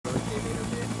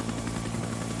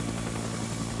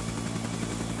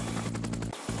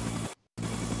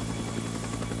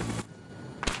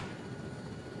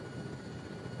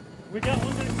We got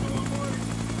one that's still on board.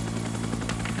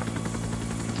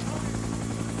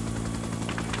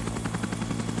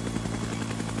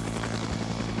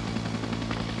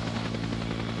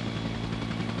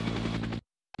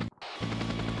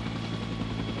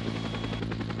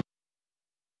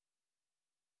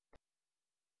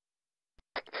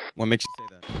 What makes you say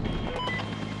that?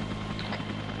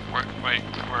 Wait,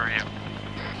 where are you?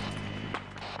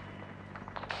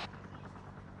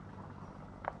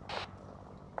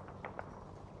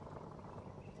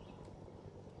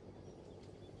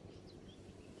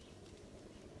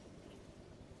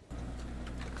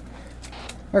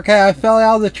 Okay, I fell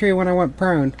out of the tree when I went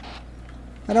prone.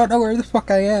 I don't know where the fuck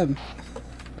I am.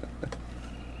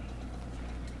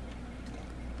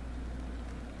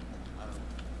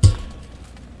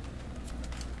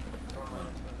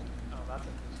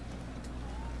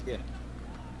 Yeah.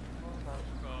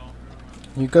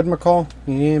 You good, McCall?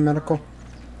 You need any medical?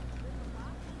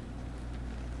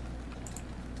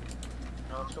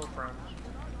 No, it's still friends.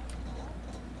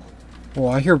 Oh,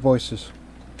 I hear voices.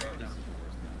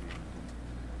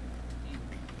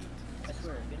 I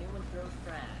swear, if anyone throws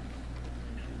trash,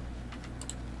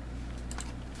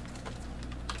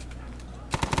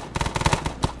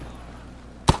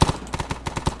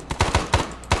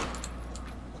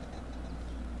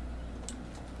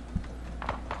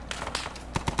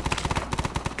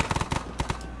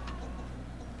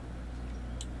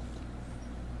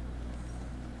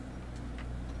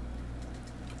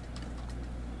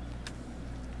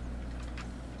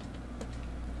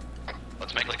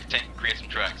 Let's make like a tank and create some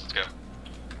tracks. Let's go.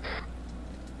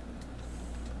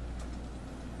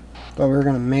 Thought we were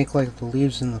gonna make like the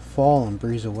leaves in the fall and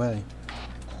breeze away.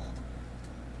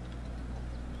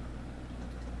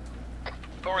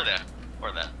 Or that.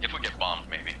 Or that. If we get bombed,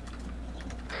 maybe.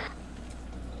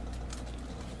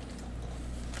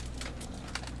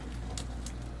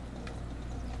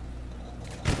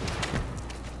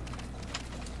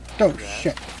 Oh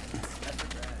shit.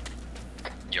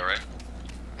 You alright?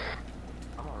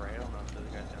 I'm alright, I don't know if there's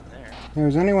guys down there. Hey,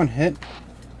 was anyone hit?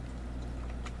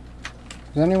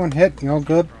 Is anyone hit? You all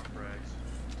good?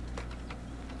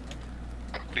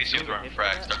 Please use run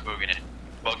frag. Start moving it.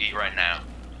 Buggy right now.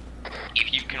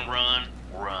 If you can run,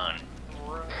 run.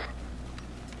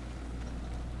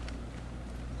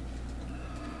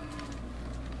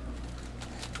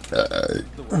 The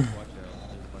one, watch out.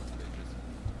 There's a bunch of bitches.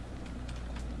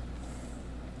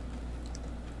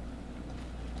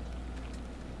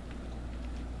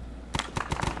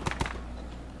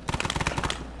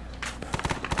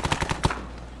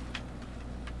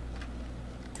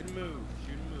 Shoot and move.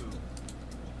 Shoot and move.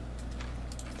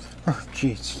 Oh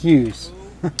jeez, Hughes.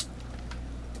 Can't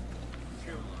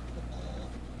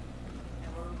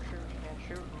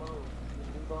shoot, move.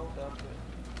 You both up it.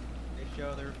 They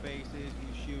show their faces, you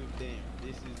shoot them.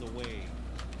 This is the way.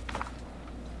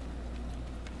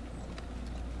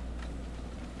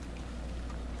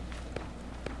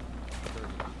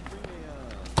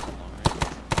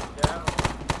 Yeah.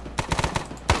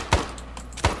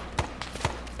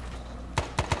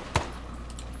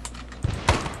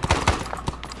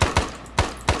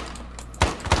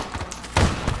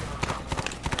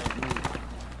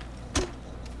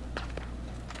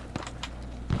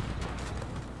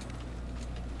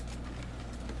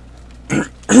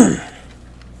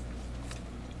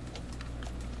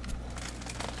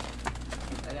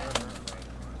 I got him right.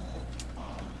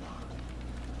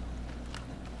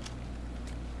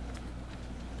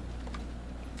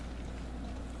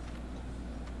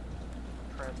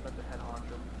 Transmit the head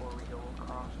honcho before we go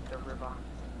across the river.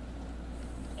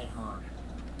 And honk.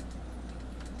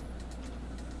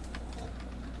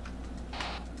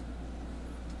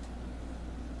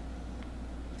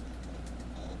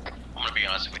 I'm gonna be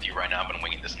honest with you right now. I've been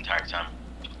winging this entire time.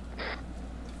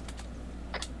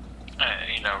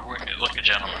 You know, look a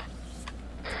gentleman.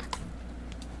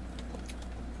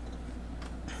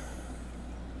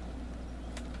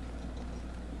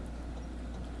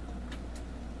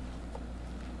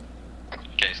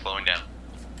 Okay, slowing down.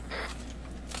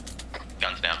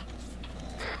 Guns down.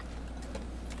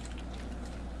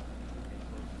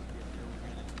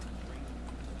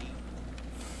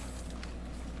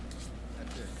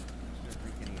 That's it. Just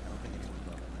drink any. I don't think anyone's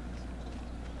brought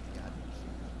that. God,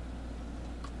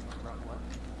 Run what?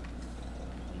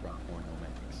 you brought four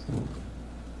nomads.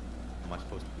 How am I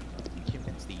supposed to be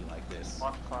convinced you like this?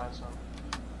 Watch flies on.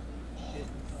 Shit.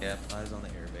 Yeah, flies on the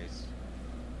airbase.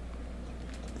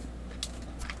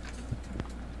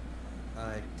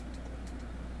 I.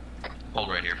 Hold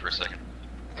right here for a second.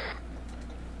 You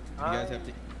guys have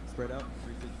to spread out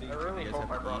 360. I really You guys hope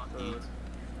have I to brought eat. food.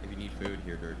 If you need food,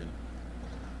 here, Durgan.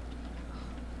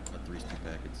 3 stew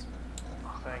packets.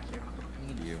 Oh, thank you.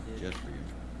 For you, just for you.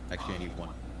 Actually, I need one.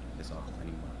 Piss off. I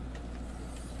need one.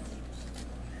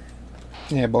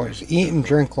 Yeah, boys, eat and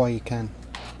drink while you can.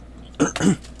 Get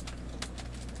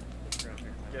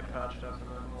patched up and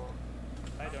then we'll...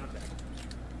 I don't have that.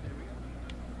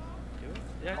 Do it?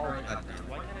 Yeah, Oh, alright. God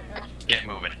Why can't I patch? Get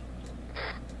moving.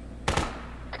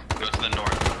 Go to the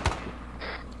north.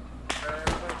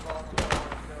 everybody's off the wall,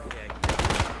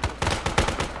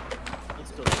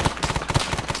 let's go. Let's go.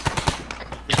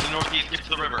 Get to the northeast, get to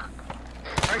the river.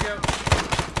 There you go.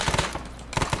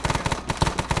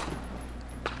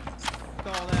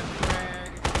 Call that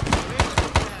frag.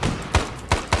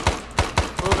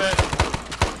 Move it.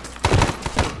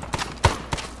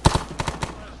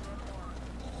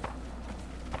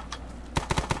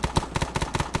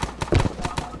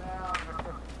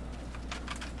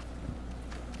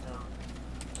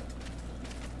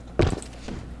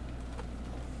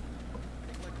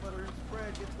 Like butter and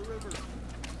spread, get to the river.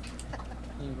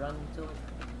 Can you run to it?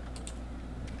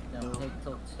 No, take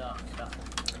tilt, stop.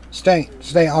 Stay,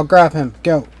 I'll grab him.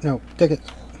 Go. No, take it.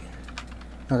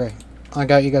 Okay, I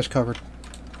got you guys covered.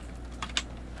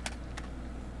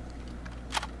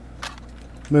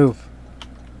 Move.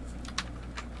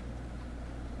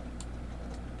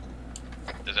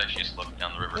 There's actually a slope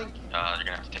down the river. You're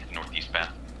gonna have to take the northeast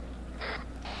path.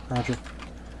 Roger.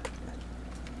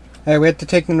 Hey, we have to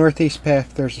take the northeast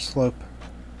path. There's a slope.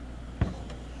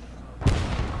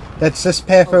 That's this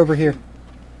path over here.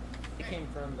 It came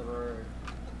from the road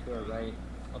to our right,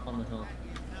 up on the hill.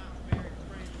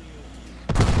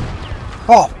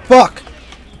 Oh, fuck!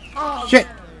 Shit!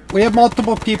 We have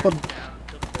multiple people.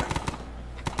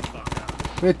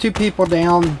 We have 2 people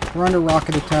down. We're under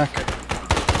rocket attack.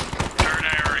 Turn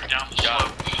area down the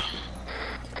slope.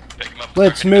 Pick him up.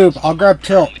 Let's move. I'll grab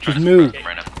tilt. Just move.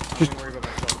 Right now. I'm gonna worry about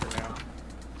myself for now.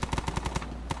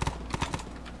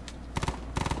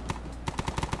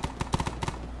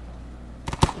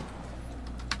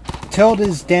 Tilt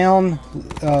is down.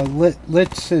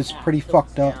 Litz is pretty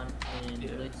fucked up. Down, and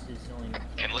Litz is only...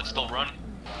 Can Lit still run?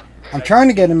 I'm trying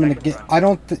to get him in a get. I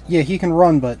don't. Yeah, he can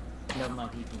run, but Never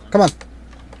mind, he can run. come on,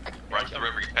 Right to the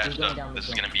river, get patched up. This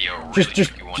is gonna be a really just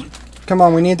tricky one. come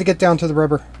on. We need to get down to the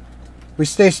river. We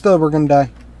stay still, we're gonna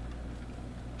die.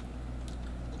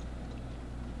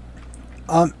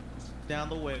 Down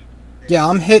the way. Yeah,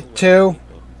 I'm hit too,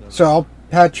 so I'll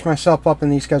patch myself up in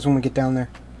these guys when we get down there.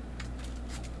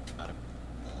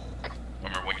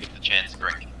 Remember, when you get the chance,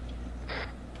 drink.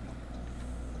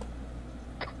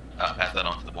 Pass that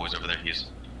on to the boys over there, Hughes.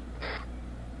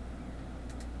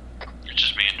 It's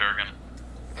just me and Durgan.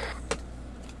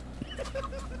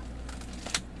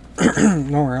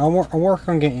 Don't worry, I'll work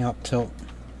on getting you up tilt.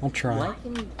 I'll try. Why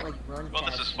can you, like, run Well,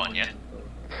 this past is fun, me? yeah.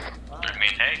 I mean,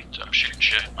 hey, I'm shooting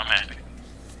shit. I'm happy.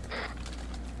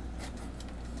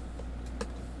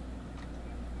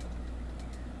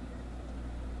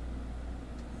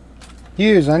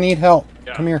 Hughes, I need help.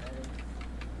 Yeah. Come here.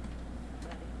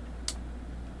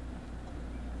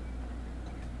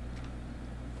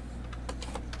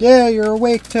 Yeah, you're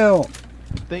awake, tilt.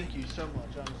 Thank you so much.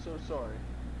 I'm so sorry.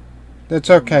 That's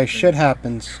okay. Shit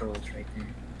happens. Trolls right there.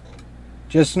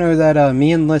 Just know that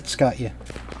me and Litz got you.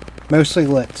 Mostly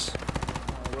Litz.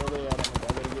 Where are they at? I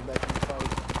gotta get back in the fight.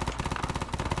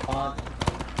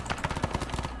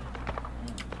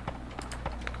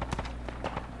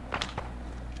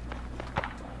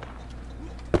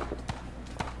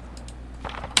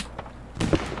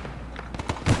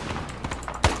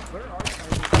 Where are you?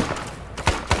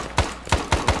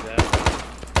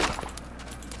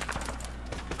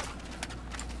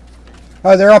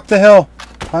 Oh, they're up the hill.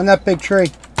 On that big tree.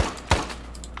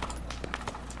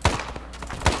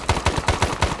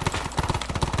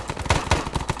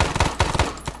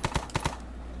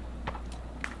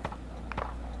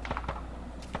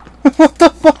 What the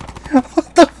fuck?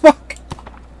 What the fuck?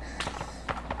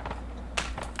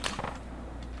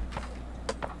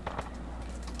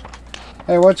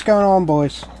 Hey, what's going on,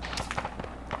 boys?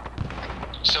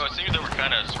 So it seems that we're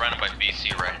kind of surrounded by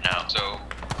BC right now. So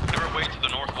they were way to the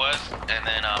northwest, and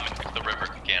then into the river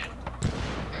again.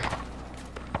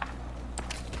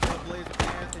 Blaze a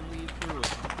path and lead through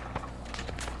it.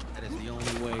 That is the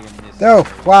only way in this. Oh,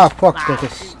 wow, fuck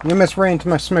this. You misran into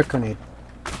my smoke grenade.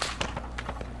 We're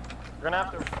gonna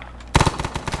have to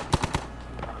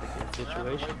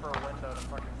Situation. wait for a window to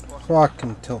fucking flush.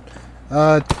 Fucking tilt.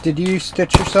 Did you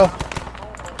stitch yourself?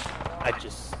 I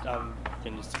just, gonna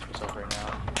just teach myself right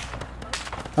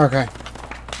now. Okay.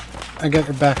 I got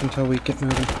your back until we get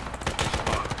moving.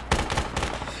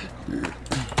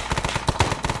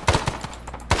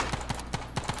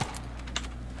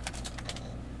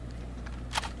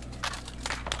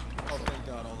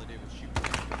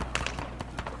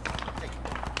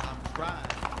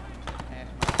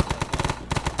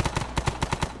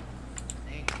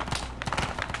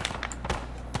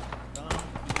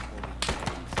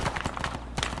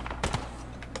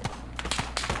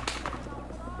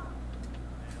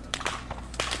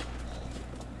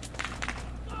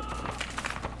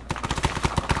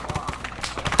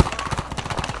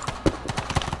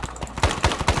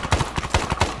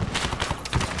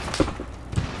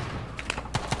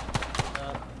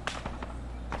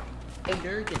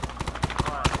 Durkin.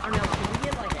 I don't know, can we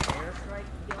get like an airstrike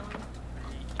going?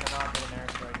 We cannot get an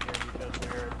airstrike here because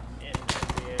we're in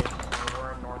NBA or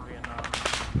we're in North Vietnam.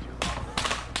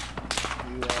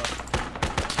 You,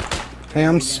 Hey,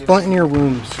 I'm splitting your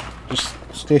wounds. Just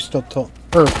stay still till,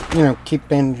 or, you know, keep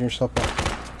bandaging yourself up.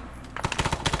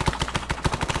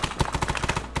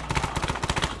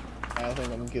 I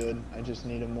think I'm good. I just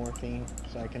need a morphine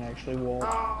so I can actually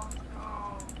walk.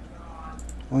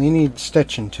 Well, you need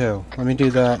stitching too. Let me do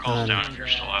that. Calls down if you're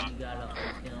still up. You got a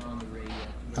on the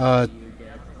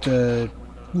radio.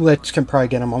 Litz can probably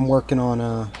get him. I'm working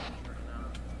on,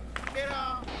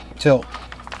 tilt.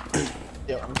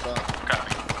 Yeah, I'm fine.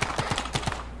 Copy.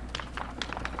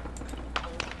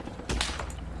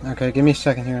 Okay, give me a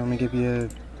second here. Let me give you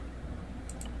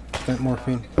that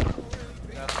morphine.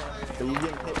 Are you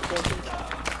getting hit, Fulton?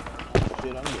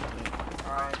 Shit, I'm getting hit.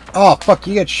 Alright. Oh, fuck,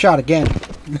 you get shot again.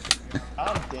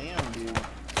 Oh, damn, dude.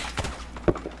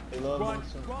 They love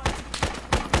Milsim.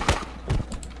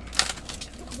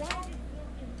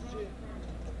 Shit.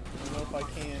 I don't know if I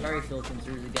can. Sorry, Filkins,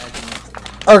 there's a guy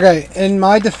coming. Okay, in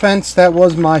my defense, that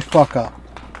was my fuck up.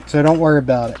 So don't worry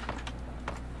about it.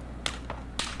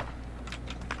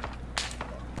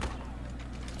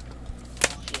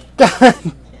 God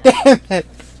damn it!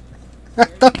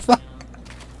 What the fuck?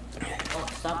 Oh,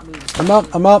 stop moving.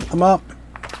 I'm up.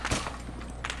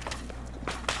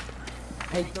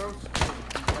 Hey, throw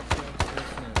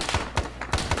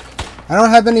I don't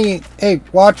have any. Hey,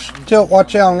 watch out!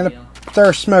 I'm gonna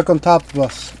throw smoke on top of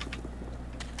us.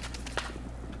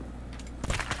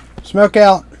 Smoke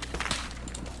out.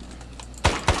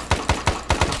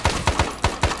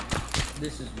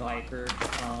 This is Viper.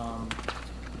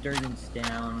 Durgan's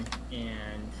down,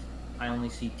 and I only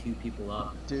see 2 people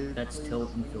up. Dude, That's please.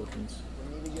 Tilt and Filkins.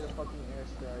 We need to get a fucking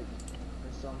airstrike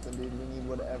or something, dude. We need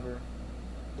whatever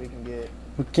we can get.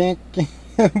 We can't.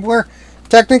 We're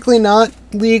technically not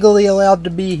legally allowed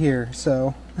to be here,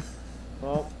 so.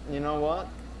 Well, you know what?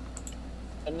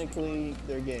 Technically,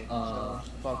 they're gay. So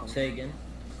fuck 'em. Say again.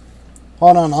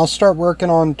 Hold on, I'll start working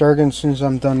on Durgan as soon as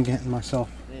I'm done getting myself.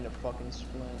 I need a fucking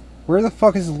splint. Where the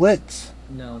fuck is Litz?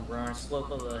 No, we're on a slope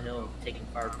of the hill, taking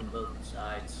fire from both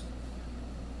sides.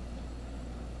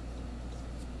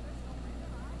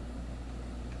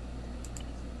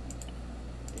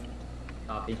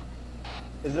 Copy.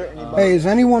 Is there anybody? Hey, is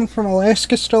anyone from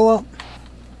Alaska still up?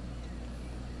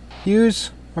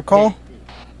 Hughes? McCall?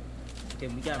 Okay,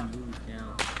 we gotta move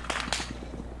now.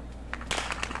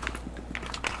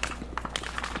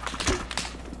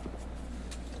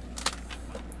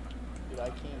 Dude, I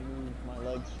can't move. My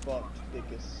legs fucked,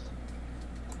 dickus.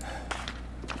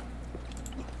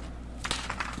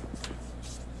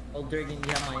 Oh, Durgan, you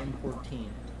have my M14.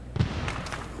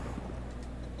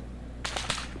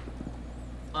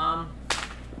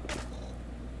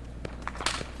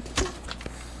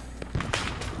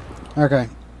 Okay,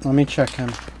 let me check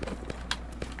him.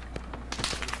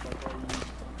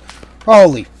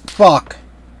 Holy fuck!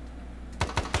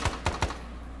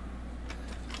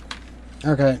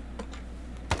 Okay.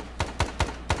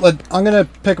 I'm gonna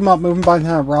pick him up, move him by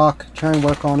that rock, try and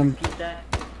work on him. Keep that.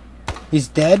 He's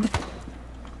dead?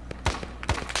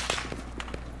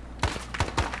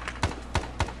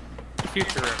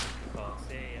 Future call.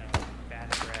 Say bad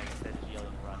drag instead of yell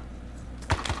and run.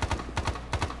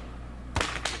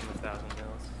 Give him 1,000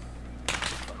 mils.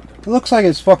 It looks like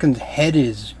his fucking head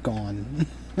is gone.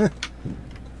 More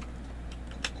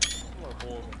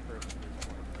holes in first at this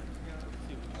point, but you know, let's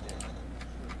see what we can do.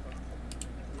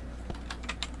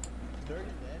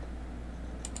 Durgan dead?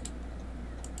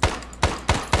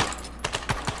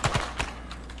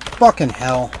 Fucking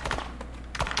hell.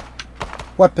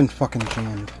 Weapon fucking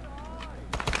jammed.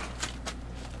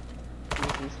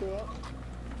 You still up?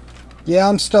 Yeah,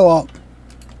 I'm still up.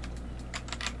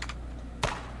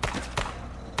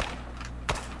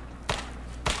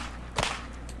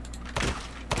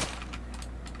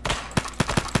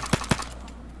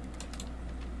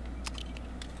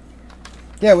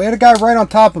 Yeah, we had a guy right on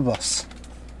top of us.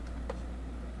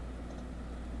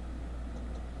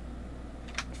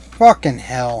 Fucking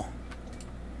hell.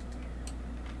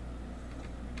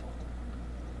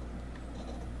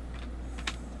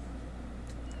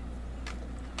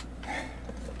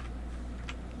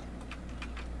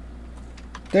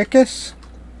 Dickus?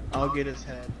 I'll get his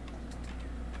head.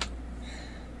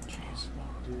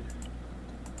 Dude.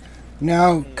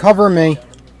 No, cover me.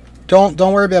 Don't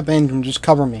worry about Benjamin, just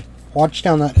cover me. Watch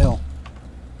down that hill.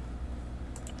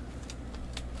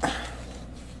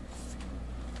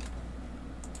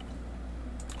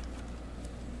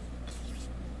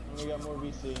 We got more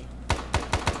VC.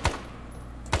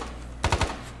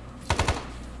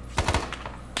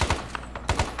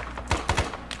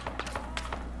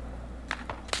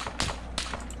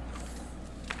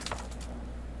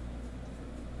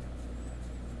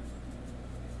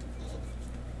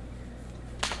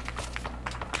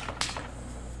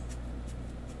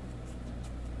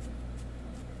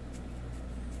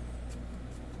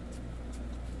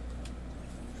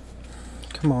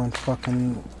 Come on,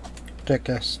 fucking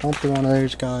dickus. Don't be one of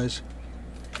those guys.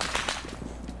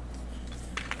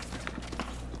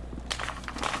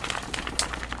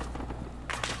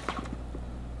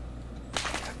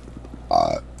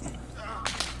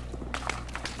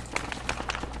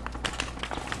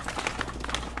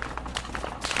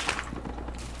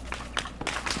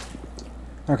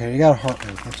 Okay, you got a heart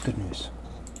rate. That's good news.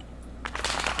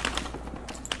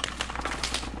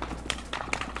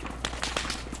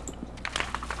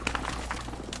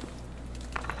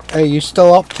 Hey, you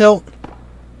still up, Tilt?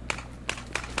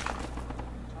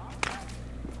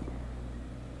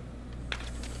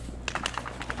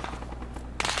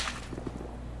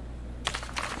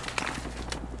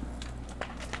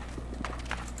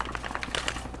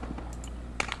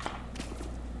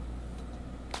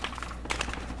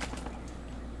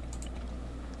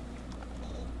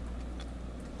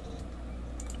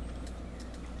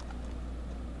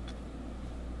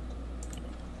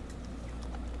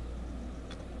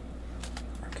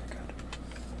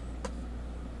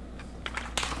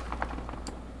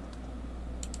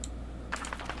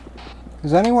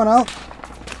 Is anyone out?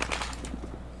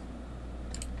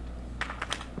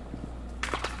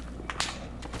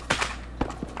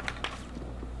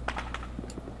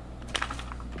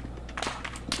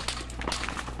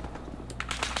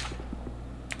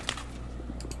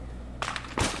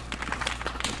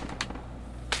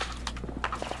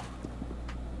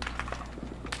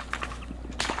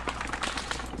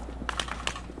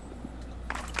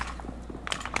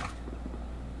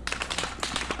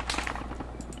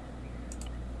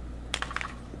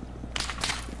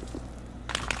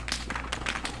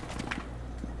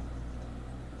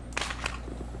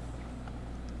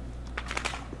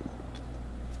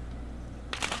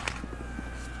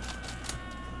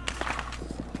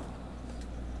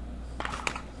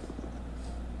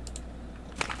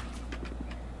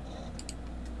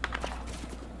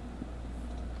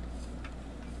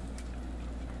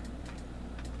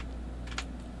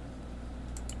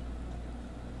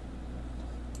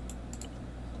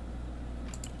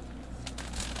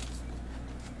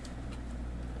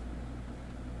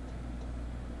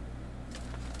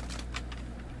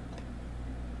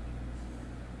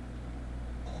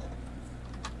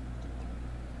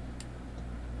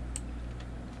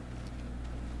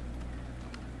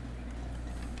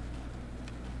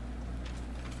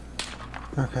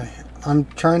 Okay, I'm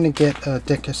trying to get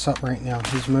Dickus up right now.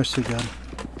 He's mostly good.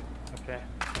 Okay.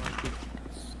 I'm gonna keep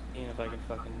seeing if I can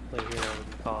fucking play hero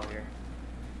with the call here.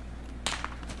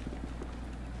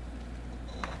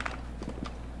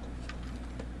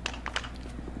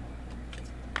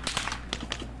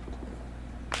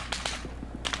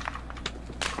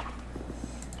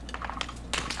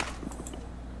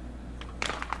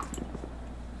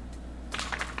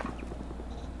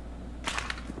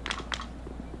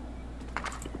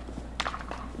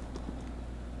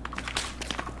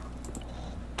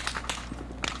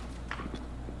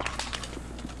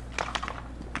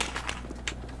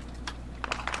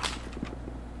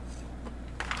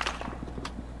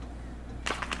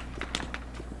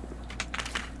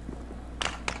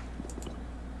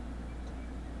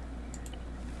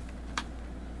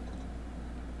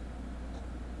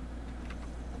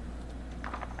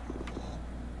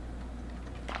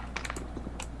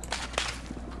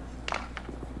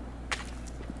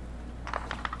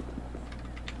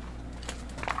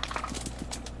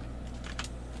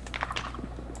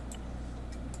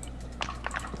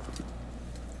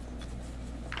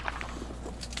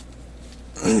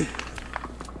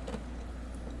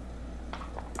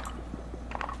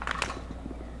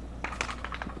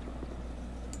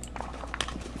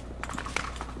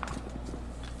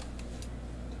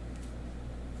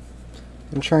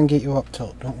 I'm trying to get you up,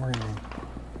 Tilt. Don't worry, man.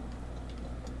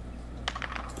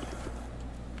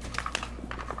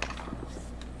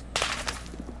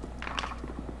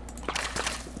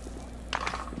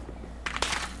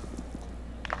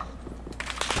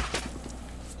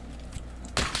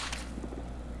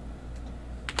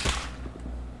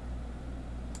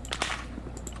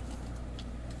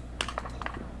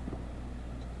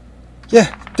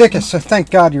 Yeah, Dickus, so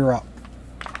thank God you're up.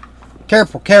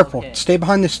 Careful, careful. Okay. Stay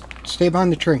behind this. Stay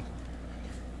behind the tree.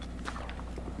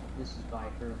 This is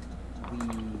Viper.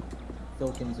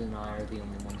 Filkins and I are the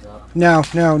only ones up. No,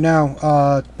 no,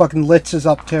 no. Fucking Litz is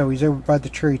up too. He's over by the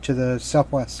tree to the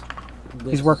southwest.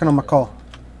 He's working on my call.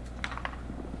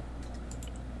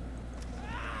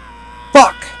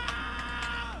 Fuck!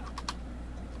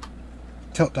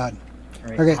 Tilt died.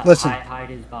 Right, Okay, listen. Hide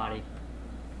his body.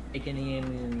 Take any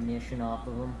ammunition off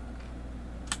of him.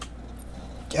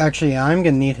 Actually, I'm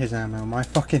gonna need his ammo. My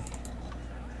fucking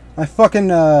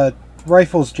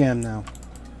rifle's jammed now.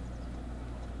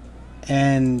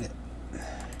 And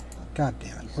God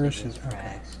damn it, where's his? Okay.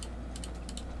 Frags.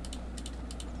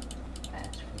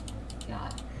 That's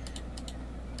God.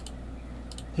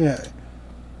 Yeah.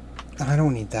 I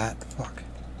don't need that. Fuck.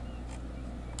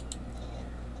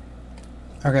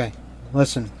 Okay,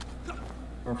 listen.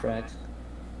 More frags.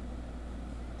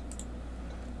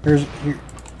 Here's here.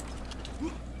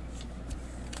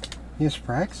 He has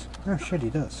frags? Oh shit, he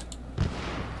does.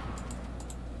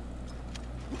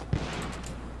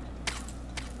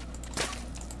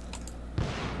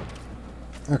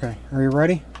 Okay, are you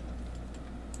ready?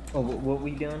 Oh, what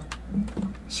we doing?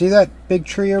 See that big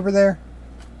tree over there?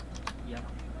 Yep.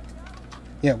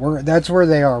 Yeah, that's where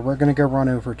they are. We're gonna go run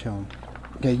over to them.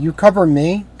 Okay, you cover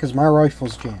me, because my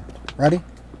rifle's jammed. Ready?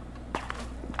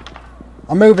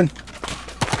 I'm moving.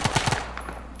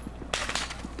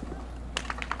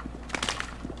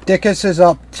 Dickus is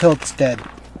up, Tilt's dead.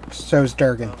 So's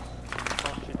Durgan. Well,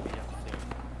 should be up soon.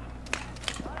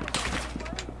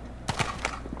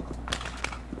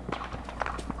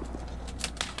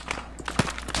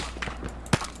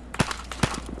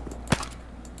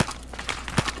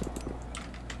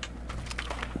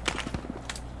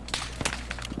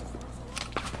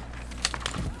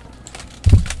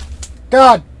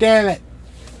 God damn it!